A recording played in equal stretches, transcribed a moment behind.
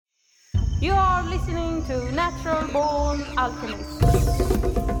You are listening to Natural Born Alchemists.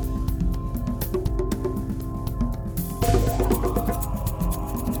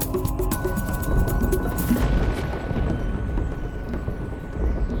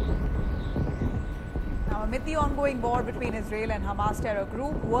 Amid the ongoing war between Israel and Hamas terror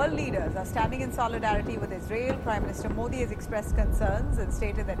group, world leaders are standing in solidarity with Israel. Prime Minister Modi has expressed concerns and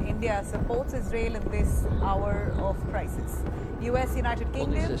stated that India supports Israel in this hour of crisis. US, United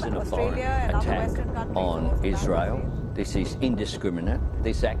Kingdom, Australia and other Western countries on Israel. This is indiscriminate.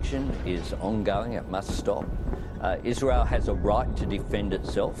 This action is ongoing. It must stop. Israel has a right to defend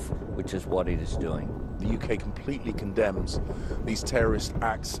itself, which is what it is doing. The UK completely condemns these terrorist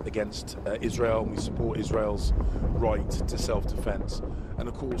acts against Israel. We support Israel's right to self-defense. And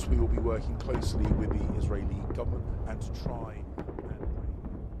of course, we will be working closely with the Israeli government and to try and...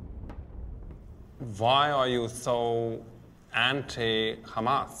 Why are you so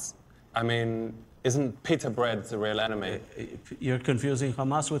anti-Hamas? I mean, isn't pita bread the real enemy? You're confusing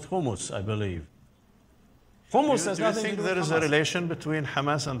Hamas with hummus, I believe. Hummus has nothing to do with Hamas. Do you think there is a relation between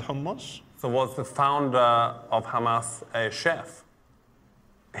Hamas and hummus? So was the founder of Hamas a chef?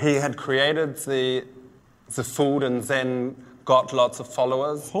 He had created the food and then got lots of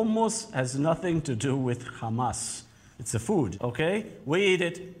followers? Hummus has nothing to do with Hamas. It's a food, okay? We eat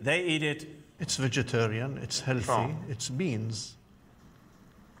it, they eat it. It's vegetarian, it's healthy, it's beans.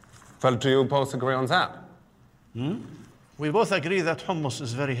 Well, do you both agree on that? We both agree that hummus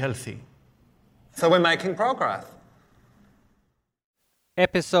is very healthy. So we're making progress.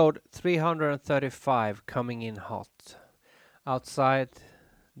 Episode 335 coming in hot. Outside,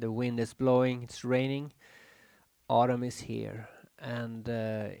 the wind is blowing, it's raining. Autumn is here. And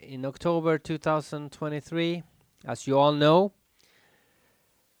in October 2023, as you all know,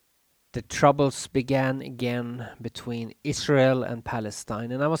 the troubles began again between Israel and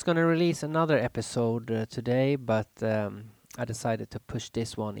Palestine. And I was going to release another episode today, but I decided to push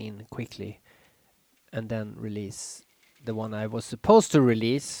this one in quickly and then release the one I was supposed to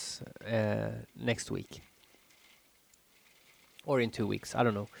release next week. Or in 2 weeks, I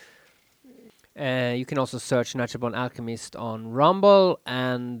don't know. You can also search Natural Born Alchemist on Rumble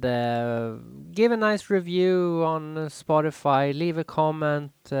and give a nice review on Spotify. Leave a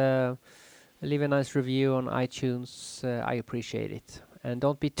comment. Leave a nice review on iTunes. I appreciate it. And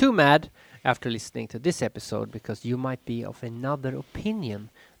don't be too mad after listening to this episode, because you might be of another opinion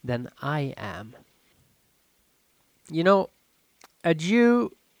than I am. You know, a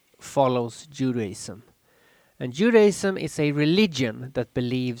Jew follows Judaism. And Judaism is a religion that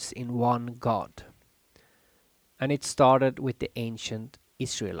believes in one God. And it started with the ancient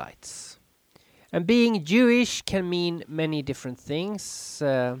Israelites. And being Jewish can mean many different things.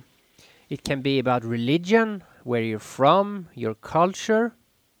 It can be about religion, where you're from, your culture.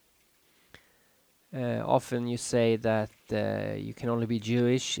 Often you say that you can only be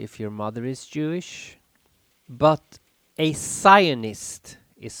Jewish if your mother is Jewish. But a Zionist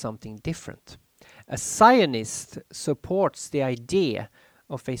is something different. A Zionist supports the idea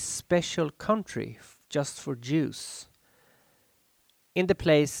of a special country just for Jews in the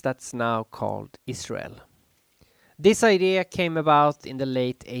place that's now called Israel. This idea came about in the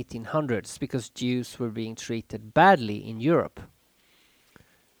late 1800s because Jews were being treated badly in Europe.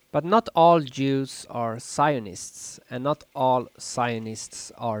 But not all Jews are Zionists, and not all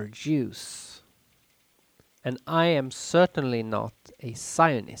Zionists are Jews. And I am certainly not a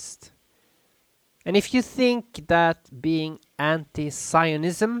Zionist. And if you think that being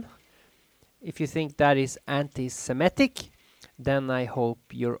anti-Zionism, if you think that is anti-Semitic, then I hope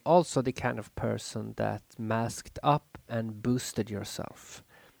you're also the kind of person that masked up and boosted yourself,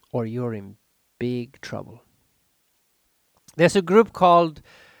 or you're in big trouble. There's a group called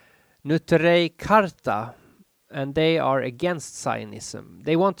Nuterei Karta, and they are against Zionism.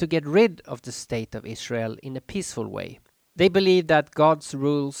 They want to get rid of the state of Israel in a peaceful way. They believe that God's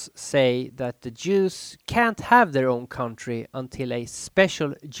rules say that the Jews can't have their own country until a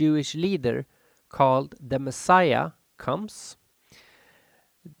special Jewish leader called the Messiah comes.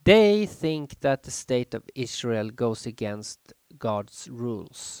 They think that the state of Israel goes against God's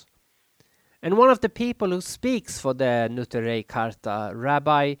rules. And one of the people who speaks for the Nuterei Karta,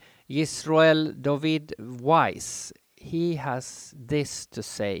 Rabbi Yisroel David Weiss, he has this to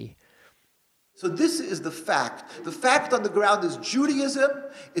say. So this is the fact. The fact on the ground is Judaism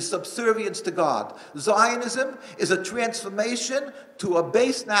is subservience to God. Zionism is a transformation to a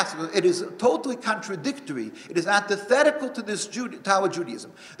base nationalism. It is totally contradictory. It is antithetical to this Tower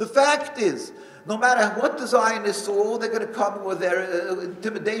Judaism. The fact is, no matter what the Zionists or they're going to come with their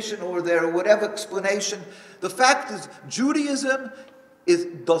intimidation or their whatever explanation, the fact is Judaism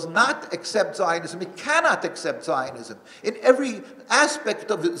does not accept Zionism. It cannot accept Zionism. In every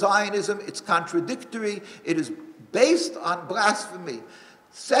aspect of Zionism, it's contradictory. It is based on blasphemy.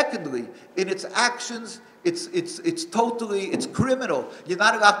 Secondly, in its actions, it's totally criminal. You're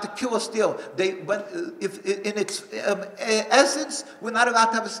not allowed to kill or steal. If in its essence, we're not allowed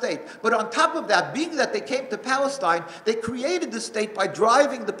to have a state. But on top of that, being that they came to Palestine, they created the state by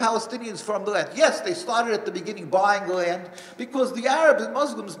driving the Palestinians from the land. Yes, they started at the beginning buying land because the Arabs and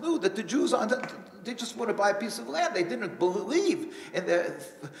Muslims knew that the Jews they just want to buy a piece of land. They didn't believe in the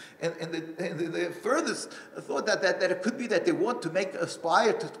furthest thought that it could be that they want to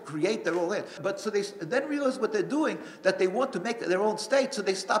aspire to create their own land. But so they then realized what they're doing, that they want to make their own state, so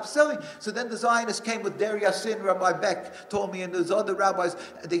they stopped selling. So then the Zionists came with Der Yassin. Rabbi Beck told me, and there's other rabbis,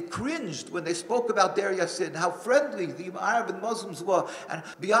 they cringed when they spoke about Der Yassin, how friendly the Arab and Muslims were, and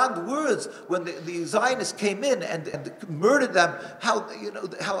beyond words, when the Zionists came in and murdered them, how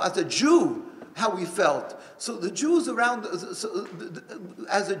as a Jew, how we felt. So the Jews around,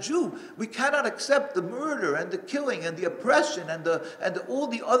 as a Jew, we cannot accept the murder and the killing and the oppression and all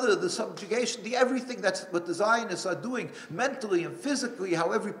the subjugation, everything that's what the Zionists are doing mentally and physically,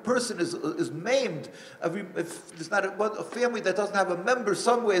 how every person is maimed. If there's not a family that doesn't have a member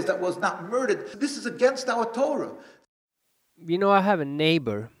somewhere that was not murdered, this is against our Torah. You know, I have a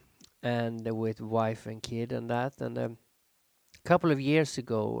neighbor and with wife and kid and that, and a couple of years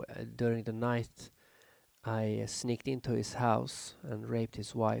ago, during the night, I sneaked into his house and raped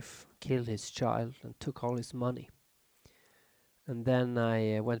his wife, killed his child, and took all his money. And then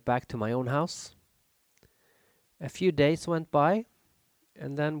I went back to my own house. A few days went by,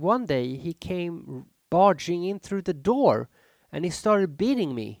 and then one day he came barging in through the door, and he started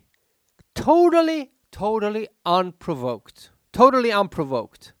beating me. Totally unprovoked. Totally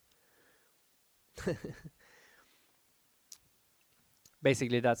unprovoked.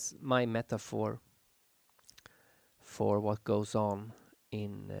 Basically, that's my metaphor for what goes on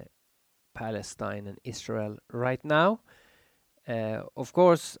in Palestine and Israel right now. Of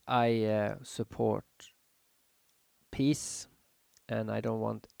course, I support peace, and I don't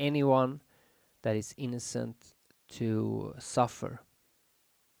want anyone that is innocent to suffer.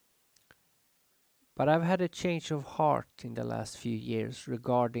 But I've had a change of heart in the last few years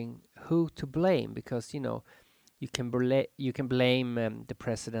regarding who to blame, because, you can blame the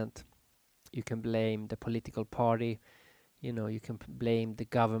president, you can blame the political party, you can blame the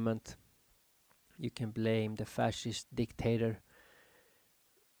government, you can blame the fascist dictator.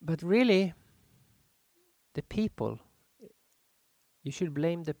 But really, the people, you should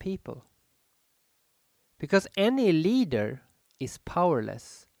blame the people. Because any leader is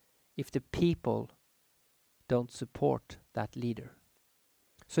powerless if the people don't support that leader.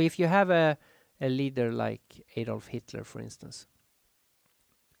 So if you have a leader like Adolf Hitler, for instance,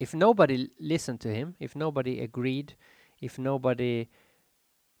 if nobody listened to him, if nobody agreed, if nobody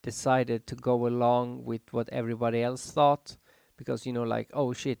decided to go along with what everybody else thought, because,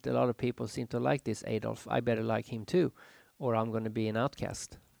 oh shit, a lot of people seem to like this Adolf, I better like him too, or I'm going to be an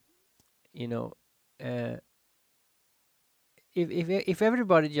outcast. If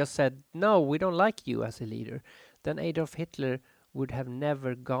everybody just said, no, we don't like you as a leader, then Adolf Hitler would have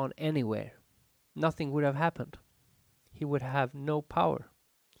never gone anywhere. Nothing would have happened. He would have no power.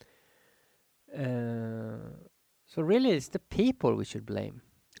 So really, it's the people we should blame.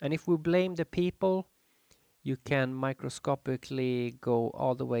 And if we blame the people, you can microscopically go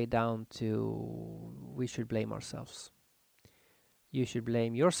all the way down to we should blame ourselves. You should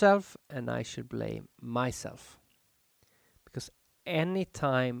blame yourself, and I should blame myself. Because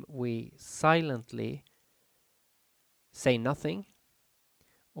anytime we silently say nothing,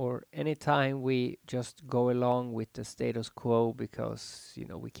 or anytime we just go along with the status quo because,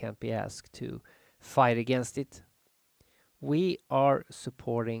 we can't be asked to fight against it, we are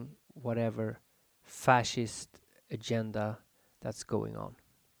supporting whatever fascist agenda that's going on.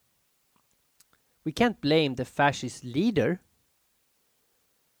 We can't blame the fascist leader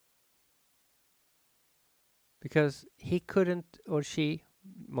because he couldn't, or she,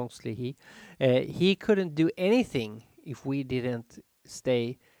 mostly he couldn't do anything if we didn't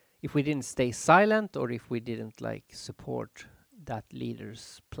stay silent, or if we didn't support that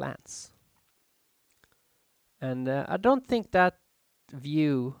leader's plans. And I don't think that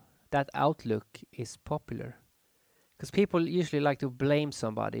view, that outlook is popular, because people usually like to blame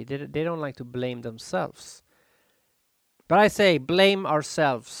somebody. They don't like to blame themselves. But I say blame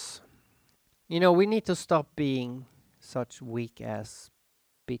ourselves. We need to stop being such weak ass,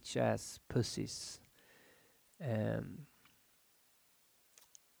 bitch ass pussies.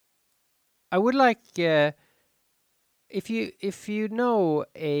 I would like if you know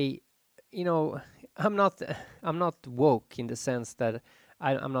I'm not woke in the sense that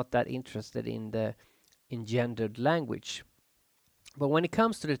I'm not that interested in gendered language. But when it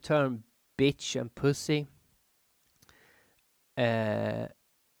comes to the term bitch and pussy,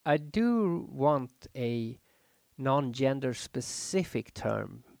 I do want a non-gender specific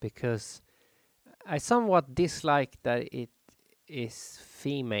term, because I somewhat dislike that it is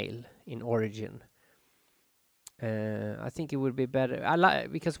female in origin. I think it would be better.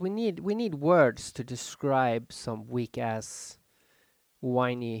 Because we need words to describe some weak ass,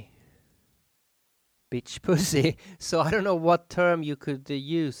 whiny bitch pussy. So I don't know what term you could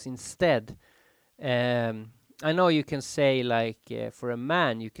use instead. I know you can say for a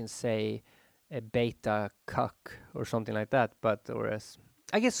man you can say a beta cuck or something like that, but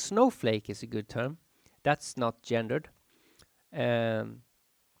I guess snowflake is a good term. That's not gendered.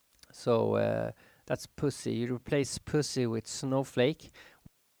 So that's pussy. You replace pussy with snowflake.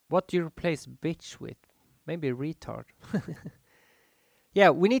 What do you replace bitch with? Maybe retard.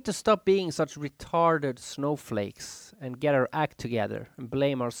 Yeah, we need to stop being such retarded snowflakes and get our act together and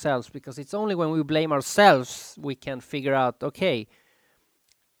blame ourselves, because it's only when we blame ourselves we can figure out, okay,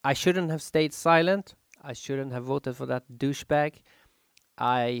 I shouldn't have stayed silent. I shouldn't have voted for that douchebag.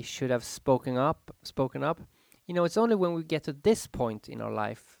 I should have spoken up. It's only when we get to this point in our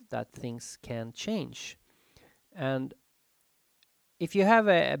life that things can change. And if you have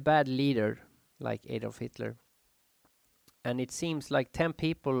a bad leader like Adolf Hitler, and it seems like 10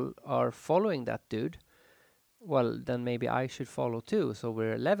 people are following that dude, well, then maybe I should follow too, so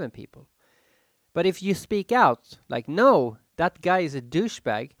we're 11 people. But if you speak out, like, no, that guy is a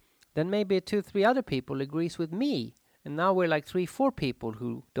douchebag, then maybe 2-3 other people agrees with me, and now we're like 3-4 people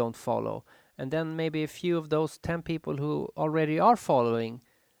who don't follow. And then maybe a few of those 10 people who already are following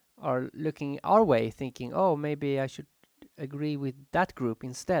are looking our way, thinking, oh, maybe I should agree with that group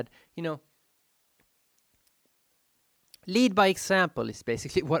instead. Lead by example is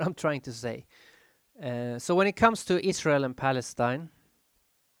basically what I'm trying to say. So when it comes to Israel and Palestine,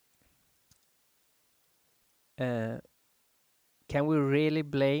 can we really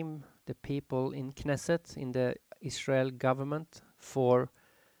blame the people in Knesset, in the Israel government, for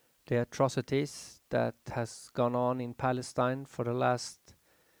the atrocities that has gone on in Palestine for the last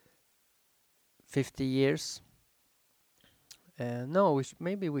 50 years? No,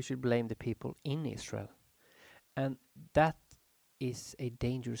 maybe we should blame the people in Israel. And that is a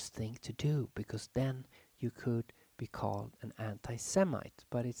dangerous thing to do, because then you could be called an anti-Semite.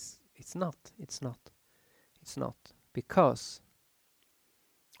 But it's not. Because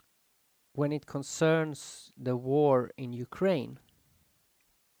when it concerns the war in Ukraine,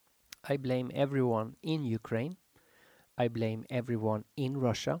 I blame everyone in Ukraine, I blame everyone in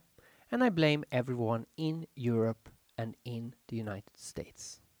Russia, and I blame everyone in Europe and in the United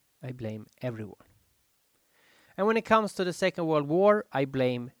States. I blame everyone. And when it comes to the Second World War, I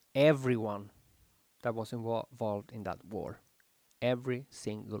blame everyone that was involved in that war. Every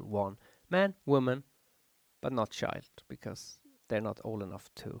single one. Man, woman, but not child, because they're not old enough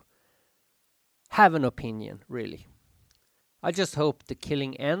to have an opinion, really. I just hope the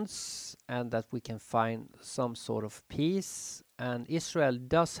killing ends and that we can find some sort of peace. And Israel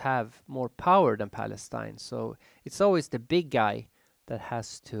does have more power than Palestine, so it's always the big guy that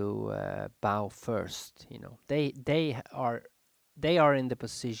has to bow first. They are in the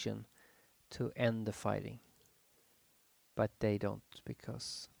position to end the fighting, but they don't,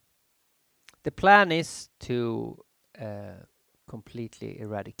 because the plan is to completely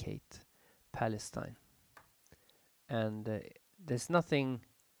eradicate Palestine. And there's nothing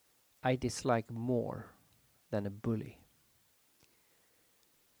I dislike more than a bully.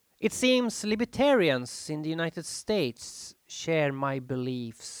 It seems libertarians in the United States share my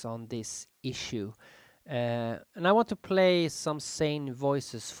beliefs on this issue. And I want to play some sane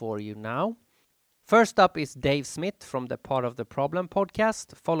voices for you now. First up is Dave Smith from the Part of the Problem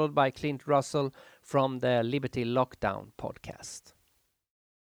podcast, followed by Clint Russell from the Liberty Lockdown podcast.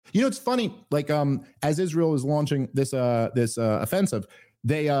 It's funny, as Israel is launching this offensive,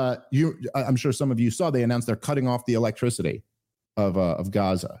 I'm sure some of you saw, they announced they're cutting off the electricity of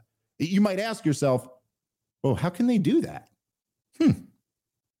Gaza. You might ask yourself, oh, how can they do that?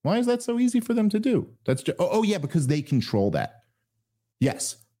 Why is that so easy for them to do? That's just, yeah, because they control that.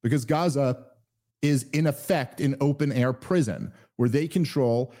 Yes, because Gaza is in effect an open air prison where they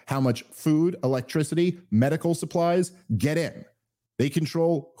control how much food, electricity, medical supplies get in. They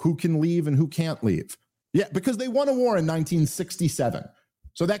control who can leave and who can't leave. Yeah, because they won a war in 1967.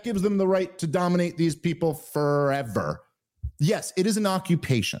 So that gives them the right to dominate these people forever. Yes, it is an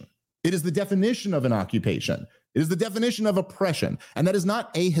occupation. It is the definition of an occupation. It is the definition of oppression. And that is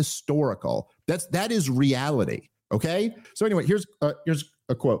not ahistorical. That is reality. Okay. So anyway, here's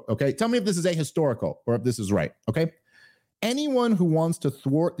a quote. Okay. Tell me if this is ahistorical or if this is right. Okay. Anyone who wants to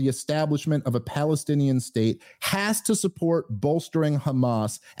thwart the establishment of a Palestinian state has to support bolstering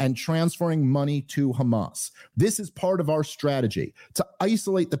Hamas and transferring money to Hamas. This is part of our strategy to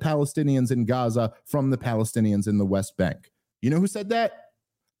isolate the Palestinians in Gaza from the Palestinians in the West Bank. You know who said that?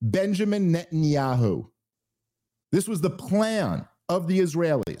 Benjamin Netanyahu. This was the plan of the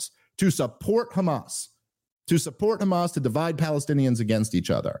Israelis to support Hamas, to divide Palestinians against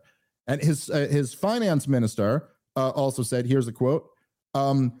each other. And his finance minister also said, here's a quote,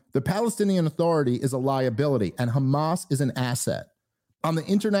 the Palestinian Authority is a liability and Hamas is an asset. On the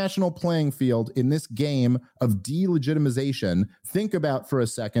international playing field in this game of delegitimization, think about for a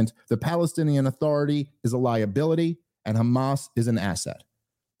second, the Palestinian Authority is a liability and Hamas is an asset.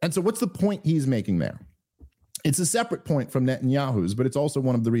 And so what's the point he's making there? It's a separate point from Netanyahu's, but it's also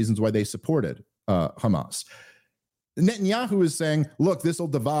one of the reasons why they supported Hamas. Netanyahu is saying, look, this will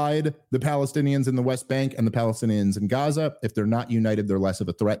divide the Palestinians in the West Bank and the Palestinians in Gaza. If they're not united, they're less of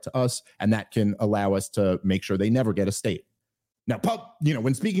a threat to us, and that can allow us to make sure they never get a state. Now,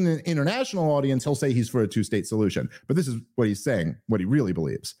 when speaking to an international audience, he'll say he's for a two-state solution, but this is what he's saying, what he really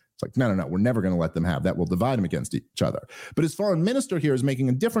believes. It's like, no, we're never going to let them have that. We'll divide them against each other. But his foreign minister here is making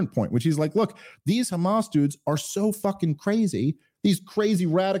a different point, which he's like, look, these Hamas dudes are so fucking crazy, these crazy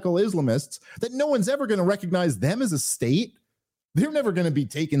radical Islamists, that no one's ever going to recognize them as a state. They're never going to be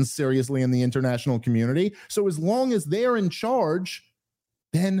taken seriously in the international community. So as long as they're in charge,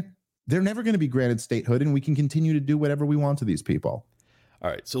 then they're never going to be granted statehood, and we can continue to do whatever we want to these people. All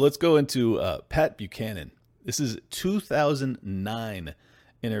right, so let's go into Pat Buchanan. This is 2009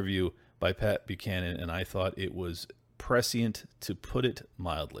 interview by Pat Buchanan, and I thought it was prescient, to put it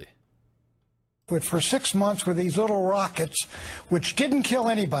mildly. But for 6 months with these little rockets, which didn't kill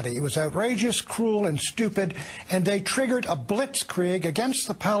anybody. It was outrageous, cruel, and stupid, and they triggered a blitzkrieg against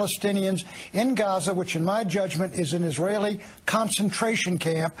the Palestinians in Gaza, which in my judgment is an Israeli concentration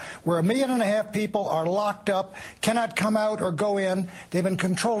camp where 1.5 million people are locked up, cannot come out or go in. They've been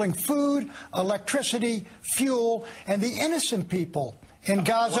controlling food, electricity, fuel, and the innocent people in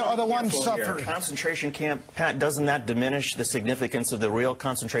Gaza are the ones suffering. Concentration camp, Pat, doesn't that diminish the significance of the real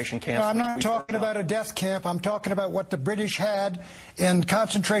concentration camp? No, I'm not talking about a death camp. I'm talking about what the British had in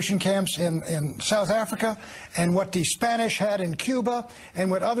concentration camps in South Africa, and what the Spanish had in Cuba, and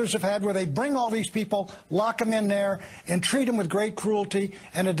what others have had, where they bring all these people, lock them in there, and treat them with great cruelty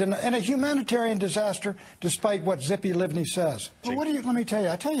and a humanitarian disaster, despite what Zippy Livni says. Well, let me tell you,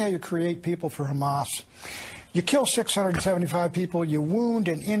 I tell you how you create people for Hamas. You kill 675 people, you wound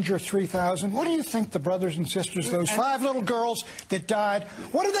and injure 3,000. What do you think the brothers and sisters, those 5 little girls that died,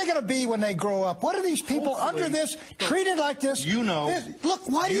 what are they going to be when they grow up? What are these people under this, treated like this? You know. Look,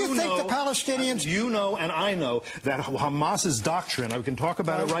 why do you think the Palestinians... You know and I know that Hamas's doctrine, we can talk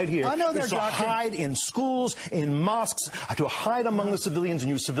about it right here, I know their is to doctrine. hide in schools, in mosques, to hide among the civilians and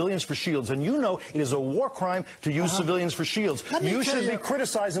use civilians for shields. And you know it is a war crime to use civilians for shields. You should be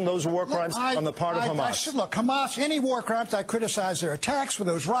criticizing those war crimes on the part of Hamas. Look, Hamas, any war crimes, I criticize their attacks with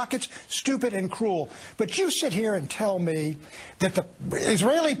those rockets, stupid and cruel. But you sit here and tell me that the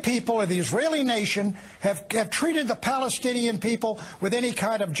Israeli people or the Israeli nation have treated the Palestinian people with any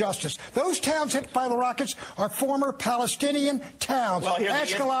kind of justice. Those towns hit by the rockets are former Palestinian towns. Well,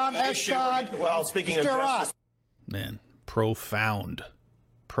 Ashkelon, Ashdod, well, speaking of justice. Man, profound,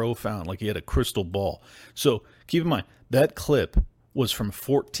 like he had a crystal ball. So keep in mind, that clip was from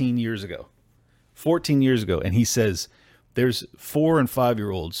 14 years ago. 14 years ago, and he says there's 4- and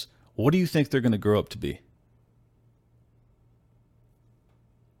 5-year-olds. What do you think they're going to grow up to be?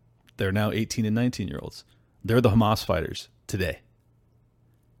 They're now 18 and 19-year-olds. They're the Hamas fighters today.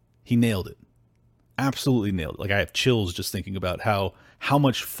 He nailed it. Absolutely nailed it. Like, I have chills just thinking about how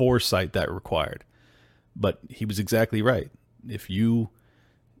much foresight that required. But he was exactly right. If you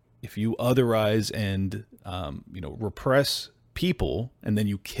otherize and repress people, and then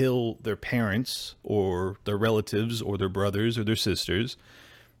you kill their parents or their relatives or their brothers or their sisters,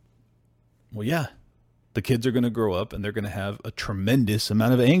 well, yeah, the kids are going to grow up and they're going to have a tremendous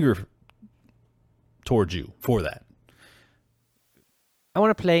amount of anger towards you for that. I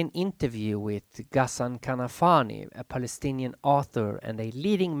want to play an interview with Ghassan Kanafani, a Palestinian author and a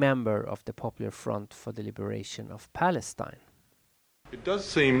leading member of the Popular Front for the Liberation of Palestine. It does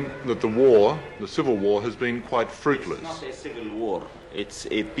seem that the civil war, has been quite fruitless. It's not a civil war. It's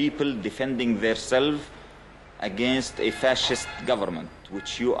a people defending themselves against a fascist government,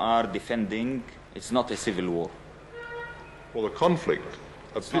 which you are defending. It's not a civil war. Well, the conflict...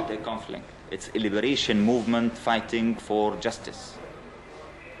 It's not a conflict. It's a liberation movement fighting for justice.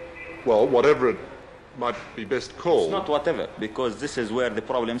 Well, whatever it might be best called. It's not whatever, because this is where the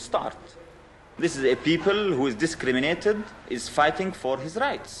problems start. This is a people who is discriminated, is fighting for his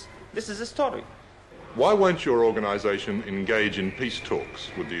rights. This is the story. Why won't your organization engage in peace talks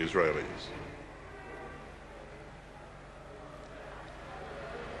with the Israelis?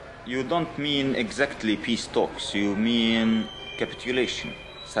 You don't mean exactly peace talks, you mean capitulation,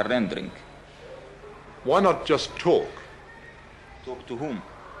 surrendering. Why not just talk? Talk to whom?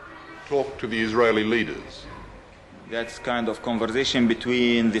 Talk to the Israeli leaders. That's kind of conversation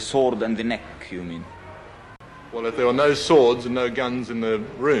between the sword and the neck, you mean? Well, if there were no swords and no guns in the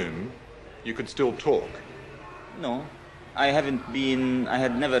room, you could still talk. No, I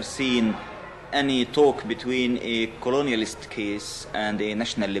had never seen any talk between a colonialist case and a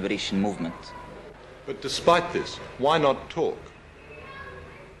national liberation movement. But despite this, why not talk?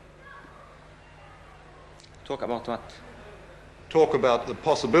 Talk about what? Talk about the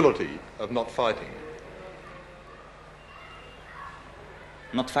possibility of not fighting.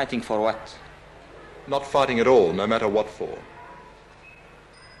 Not fighting for what? Not fighting at all, no matter what for.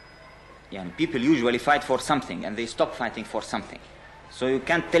 Yeah, and people usually fight for something and they stop fighting for something. So you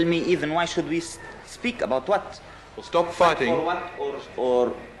can't tell me even why should we speak about what? Well, stop fighting. For what?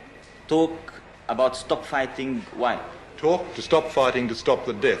 Or talk about stop fighting, why? Talk to stop fighting, to stop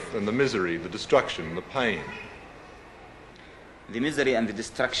the death and the misery, the destruction, the pain. The misery and the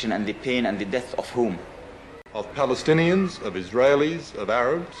destruction and the pain and the death of whom? Of Palestinians, of Israelis, of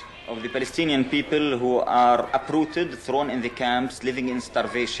Arabs. Of the Palestinian people who are uprooted, thrown in the camps, living in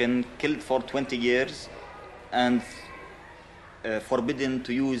starvation, killed for 20 years, and forbidden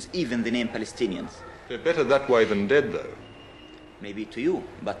to use even the name Palestinians. They're better that way than dead, though. Maybe to you,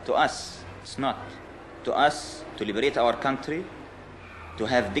 but to us, it's not. To us, to liberate our country, to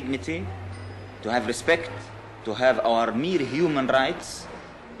have dignity, to have respect, to have our mere human rights,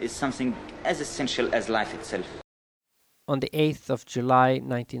 is something as essential as life itself. On the 8th of July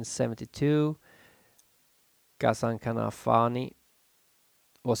 1972, Ghassan Kanafani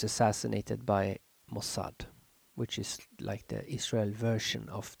was assassinated by Mossad, which is like the Israel version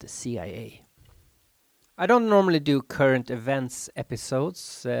of the CIA. I don't normally do current events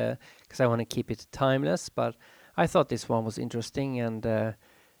episodes because I want to keep it timeless, but I thought this one was interesting, and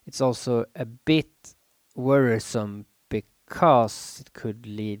it's also a bit worrisome because it could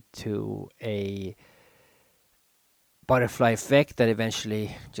lead to a butterfly effect that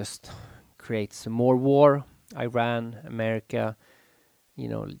eventually just creates more war. Iran, America, you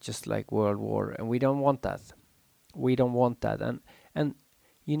know, just like World War, and we don't want that. We don't want that. And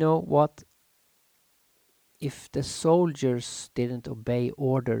you know what? If the soldiers didn't obey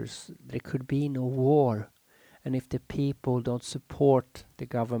orders, there could be no war. And if the people don't support the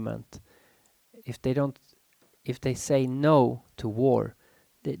government, if they say no to war,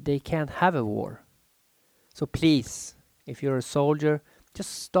 they can't have a war. So please, if you're a soldier,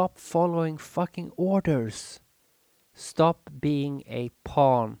 just stop following fucking orders. Stop being a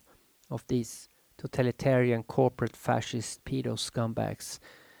pawn of these totalitarian corporate fascist pedo scumbags.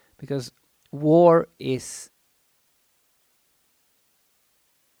 Because war is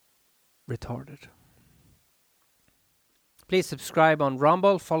retarded. Please subscribe on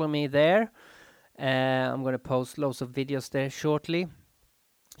Rumble. Follow me there. I'm going to post loads of videos there shortly.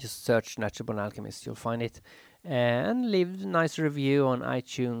 Just search Natural Born Alchemist. You'll find it. And leave a nice review on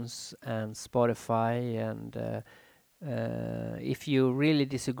iTunes and Spotify. And if you really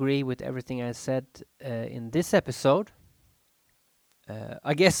disagree with everything I said in this episode,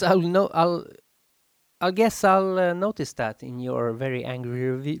 I guess I'll notice that in your very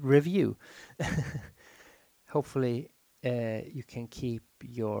angry review. Hopefully you can keep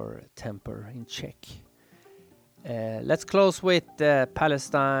your temper in check. Let's close with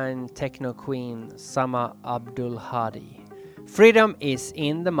Palestine techno queen Sama Abdul Hadi. Freedom is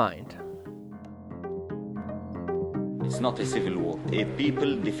in the mind. It's not a civil war. A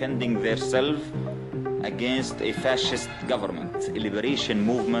people defending themselves against a fascist government. A liberation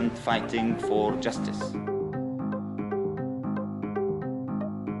movement fighting for justice.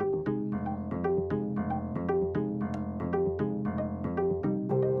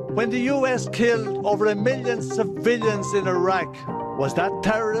 When the US killed over 1 million civilians in Iraq, was that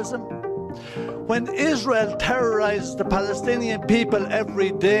terrorism? When Israel terrorized the Palestinian people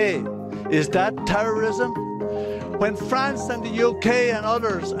every day, is that terrorism? When France and the UK and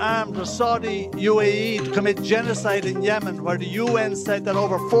others armed the Saudi UAE to commit genocide in Yemen, where the UN said that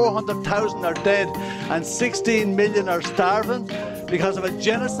over 400,000 are dead and 16 million are starving because of a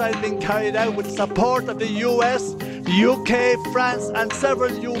genocide being carried out with support of the US, the UK, France, and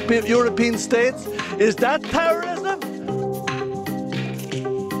several European states. Is that terrorism?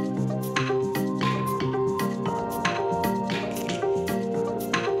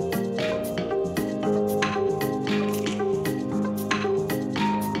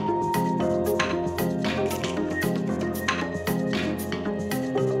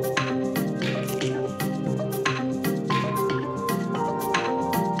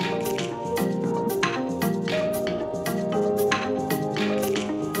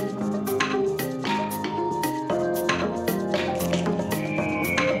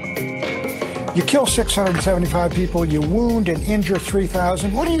 You kill 675 people, you wound and injure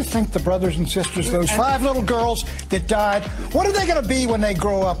 3,000. What do you think the brothers and sisters, those 5 little girls that died, what are they going to be when they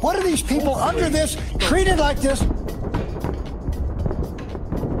grow up? What are these people under this, treated like this?